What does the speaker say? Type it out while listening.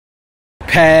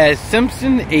Paz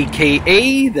Simpson,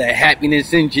 aka the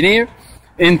Happiness Engineer,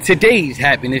 and today's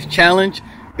happiness challenge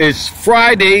is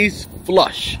Friday's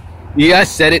Flush. Yeah, I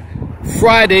said it,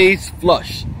 Friday's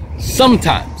Flush.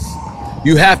 Sometimes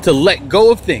you have to let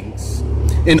go of things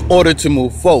in order to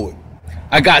move forward.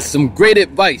 I got some great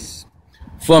advice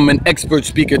from an expert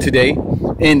speaker today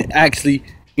in actually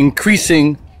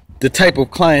increasing the type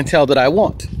of clientele that I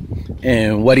want.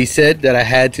 And what he said that I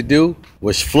had to do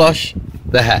was flush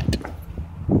the hat.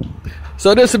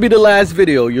 So this will be the last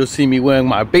video you'll see me wearing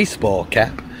my baseball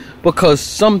cap, because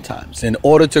sometimes in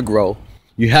order to grow,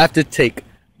 you have to take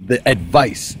the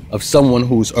advice of someone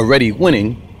who's already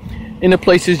winning in the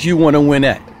places you want to win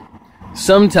at.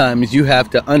 Sometimes you have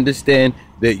to understand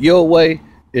that your way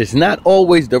is not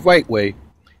always the right way,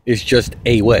 it's just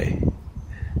a way.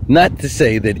 Not to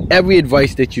say that every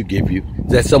advice that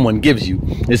someone gives you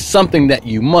is something that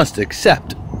you must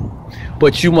accept,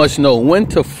 but you must know when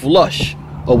to flush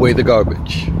away the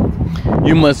garbage.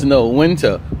 You must know when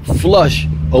to flush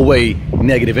away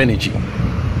negative energy,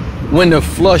 when to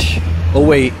flush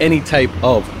away any type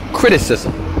of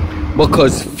criticism,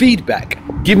 because feedback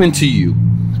given to you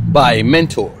by a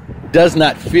mentor does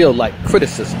not feel like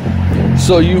criticism.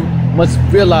 So you must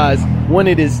realize when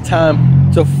it is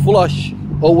time to flush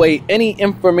away any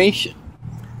information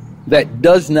that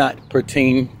does not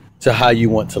pertain to how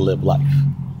you want to live life.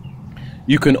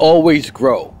 You can always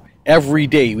grow. Every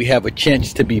day we have a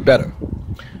chance to be better.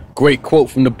 Great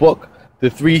quote from the book, The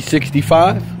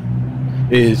 365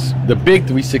 is, the big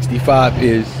 365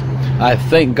 is, I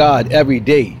thank God every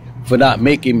day for not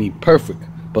making me perfect,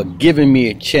 but giving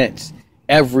me a chance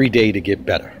every day to get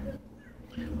better.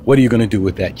 What are you going to do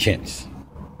with that chance?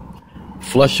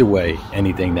 Flush away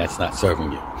anything that's not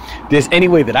serving you. If there's any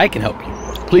way that I can help you,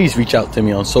 please reach out to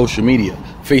me on social media,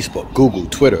 Facebook, Google,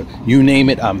 Twitter, you name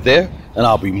it, I'm there, and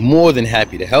I'll be more than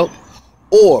happy to help.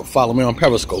 Or follow me on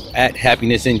Periscope at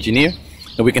Happiness Engineer,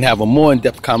 and we can have a more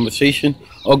in-depth conversation,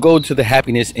 or go to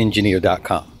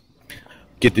thehappinessengineer.com.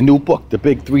 Get the new book, The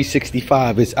Big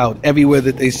 365, is out everywhere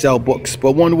that they sell books.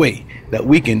 But one way that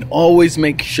we can always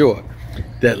make sure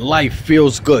that life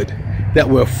feels good, that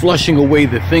we're flushing away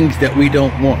the things that we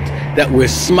don't want, that we're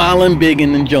smiling big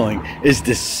and enjoying, is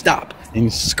to stop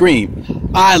and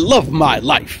scream, I love my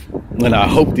life, and I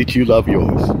hope that you love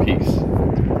yours. Peace.